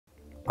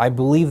I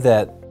believe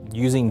that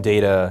using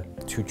data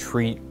to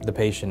treat the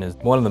patient is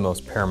one of the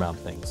most paramount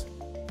things.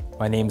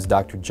 My name is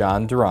Dr.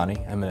 John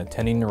Durrani. I'm an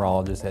attending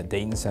neurologist at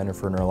Dayton Center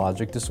for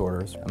Neurologic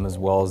Disorders. I'm as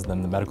well as the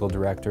medical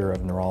director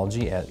of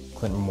neurology at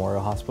Clinton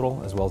Memorial Hospital,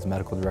 as well as the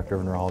medical director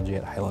of neurology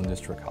at Highland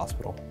District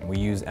Hospital. We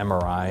use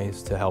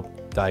MRIs to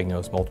help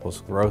diagnose multiple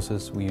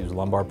sclerosis. We use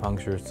lumbar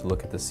punctures to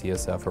look at the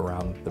CSF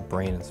around the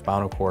brain and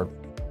spinal cord.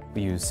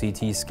 We use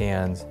CT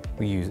scans,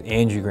 we use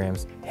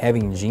angiograms,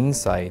 having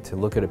GeneSight to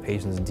look at a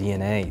patient's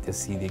DNA to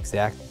see the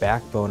exact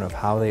backbone of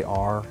how they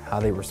are, how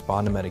they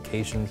respond to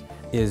medications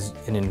is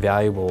an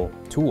invaluable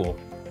tool.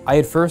 I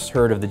had first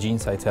heard of the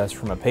GeneSight test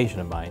from a patient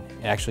of mine.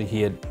 Actually,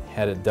 he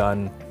had it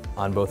done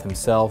on both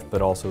himself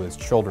but also his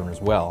children as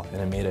well,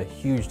 and it made a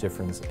huge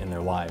difference in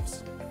their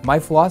lives. My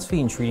philosophy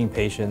in treating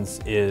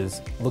patients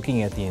is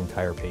looking at the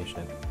entire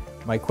patient.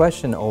 My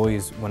question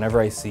always,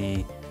 whenever I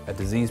see a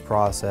disease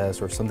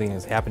process or something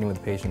is happening with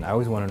the patient, I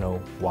always want to know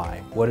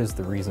why. What is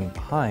the reason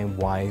behind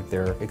why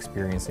they're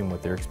experiencing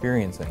what they're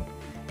experiencing?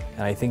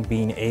 And I think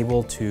being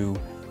able to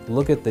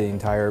look at the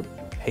entire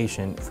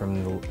patient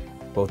from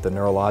both the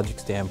neurologic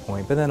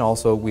standpoint, but then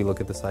also we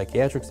look at the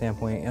psychiatric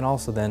standpoint, and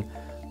also then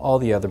all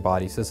the other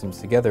body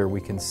systems together,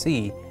 we can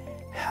see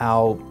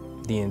how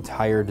the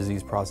entire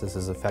disease process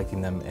is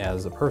affecting them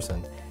as a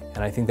person.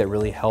 And I think that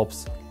really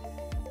helps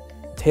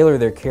tailor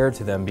their care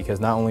to them, because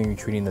not only are we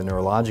treating the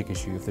neurologic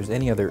issue, if there's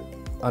any other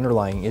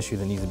underlying issue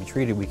that needs to be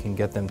treated, we can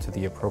get them to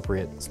the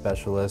appropriate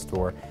specialist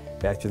or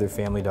back to their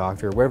family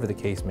doctor, wherever the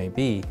case may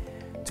be,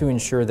 to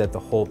ensure that the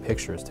whole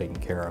picture is taken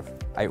care of.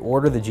 I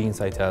order the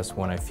GeneSight test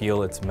when I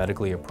feel it's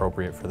medically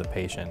appropriate for the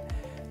patient.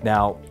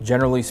 Now,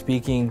 generally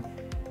speaking,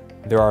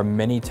 there are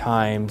many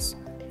times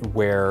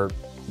where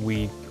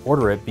we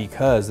order it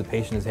because the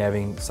patient is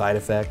having side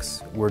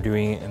effects. We're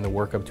doing it in the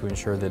workup to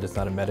ensure that it's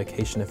not a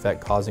medication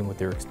effect causing what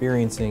they're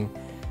experiencing.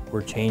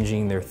 We're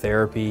changing their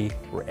therapy,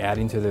 we're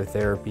adding to their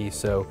therapy.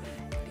 So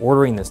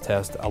ordering this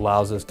test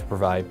allows us to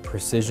provide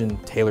precision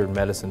tailored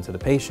medicine to the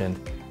patient,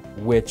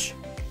 which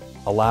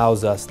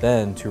allows us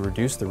then to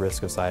reduce the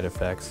risk of side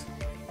effects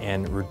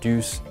and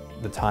reduce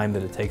the time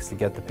that it takes to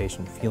get the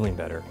patient feeling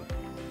better.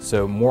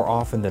 So more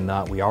often than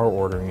not, we are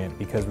ordering it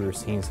because we are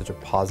seeing such a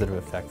positive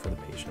effect for the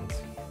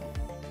patients.